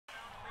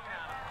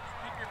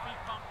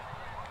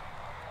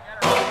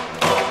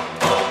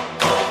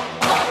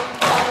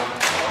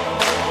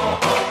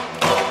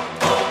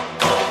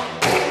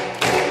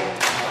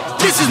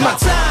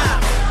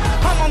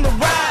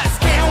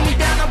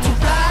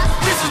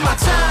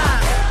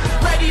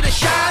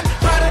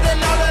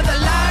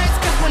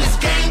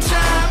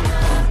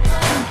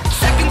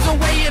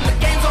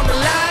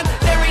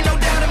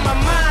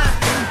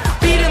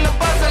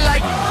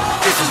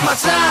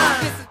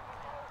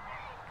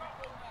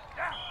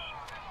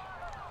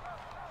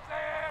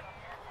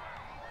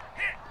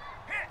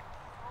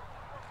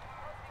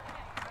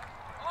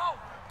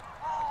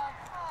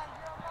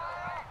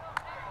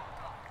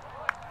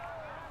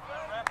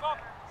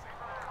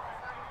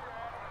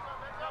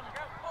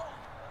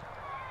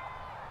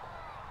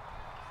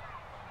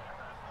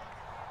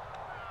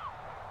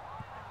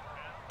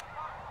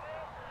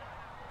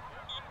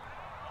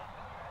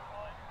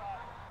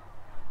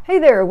Hey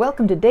there,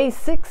 welcome to day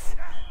 6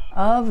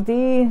 of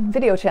the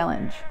video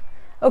challenge.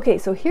 Okay,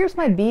 so here's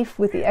my beef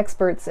with the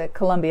experts at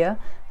Columbia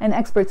and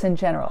experts in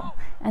general.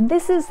 And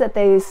this is that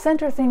they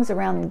center things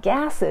around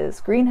gases,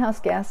 greenhouse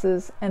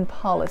gases, and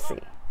policy.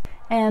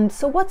 And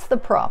so what's the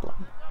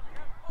problem?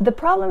 The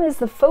problem is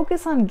the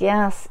focus on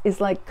gas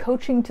is like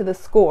coaching to the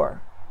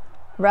score,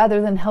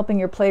 rather than helping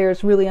your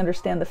players really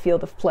understand the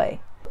field of play.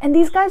 And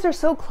these guys are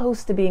so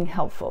close to being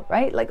helpful,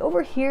 right? Like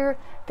over here,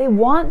 they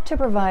want to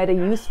provide a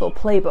useful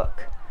playbook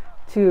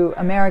to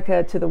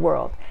America, to the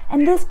world.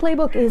 And this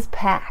playbook is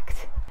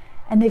packed.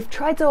 And they've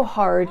tried so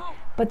hard,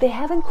 but they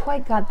haven't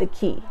quite got the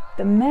key.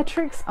 The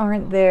metrics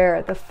aren't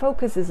there, the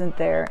focus isn't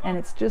there, and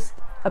it's just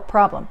a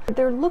problem.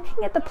 They're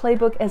looking at the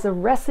playbook as a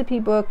recipe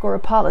book or a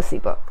policy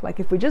book.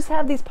 Like if we just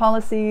have these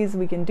policies,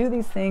 we can do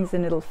these things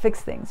and it'll fix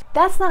things.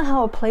 That's not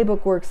how a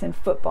playbook works in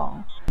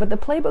football. But the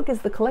playbook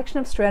is the collection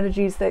of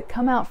strategies that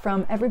come out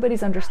from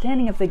everybody's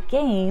understanding of the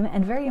game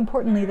and, very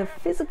importantly, the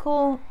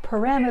physical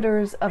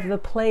parameters of the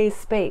play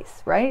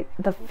space, right?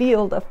 The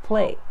field of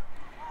play.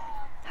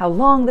 How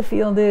long the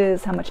field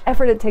is, how much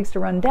effort it takes to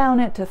run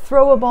down it, to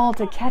throw a ball,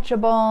 to catch a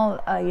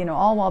ball,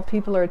 all while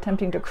people are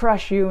attempting to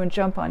crush you and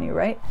jump on you,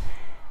 right?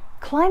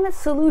 Climate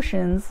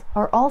solutions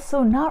are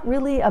also not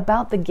really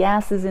about the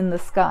gases in the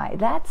sky.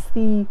 That's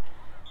the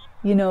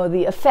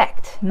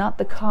effect, not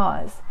the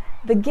cause.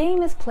 The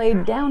game is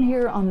played down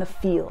here on the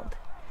field.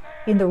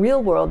 In the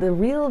real world,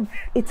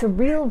 it's a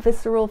real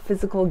visceral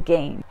physical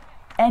game.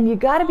 And you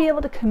got to be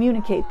able to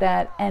communicate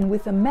that, and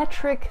with a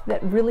metric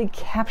that really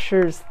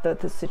captures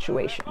the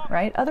situation,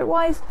 right?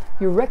 Otherwise,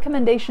 your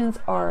recommendations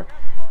are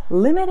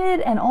limited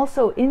and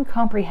also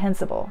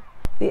incomprehensible.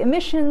 The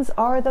emissions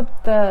are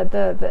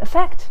the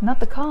effect, not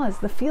the cause.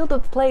 The field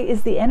of play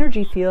is the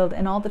energy field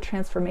and all the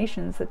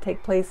transformations that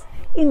take place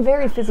in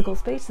very physical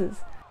spaces.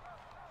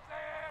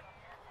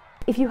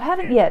 If you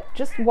haven't yet,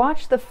 just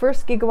watch the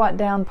first Gigawatt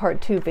Down Part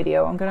 2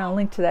 video. I'm going to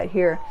link to that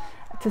here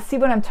to see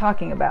what I'm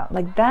talking about.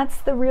 Like, that's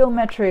the real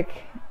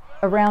metric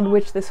around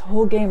which this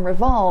whole game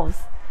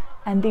revolves.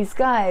 And these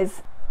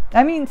guys,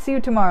 see you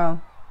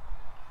tomorrow.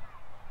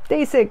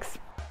 Day 6.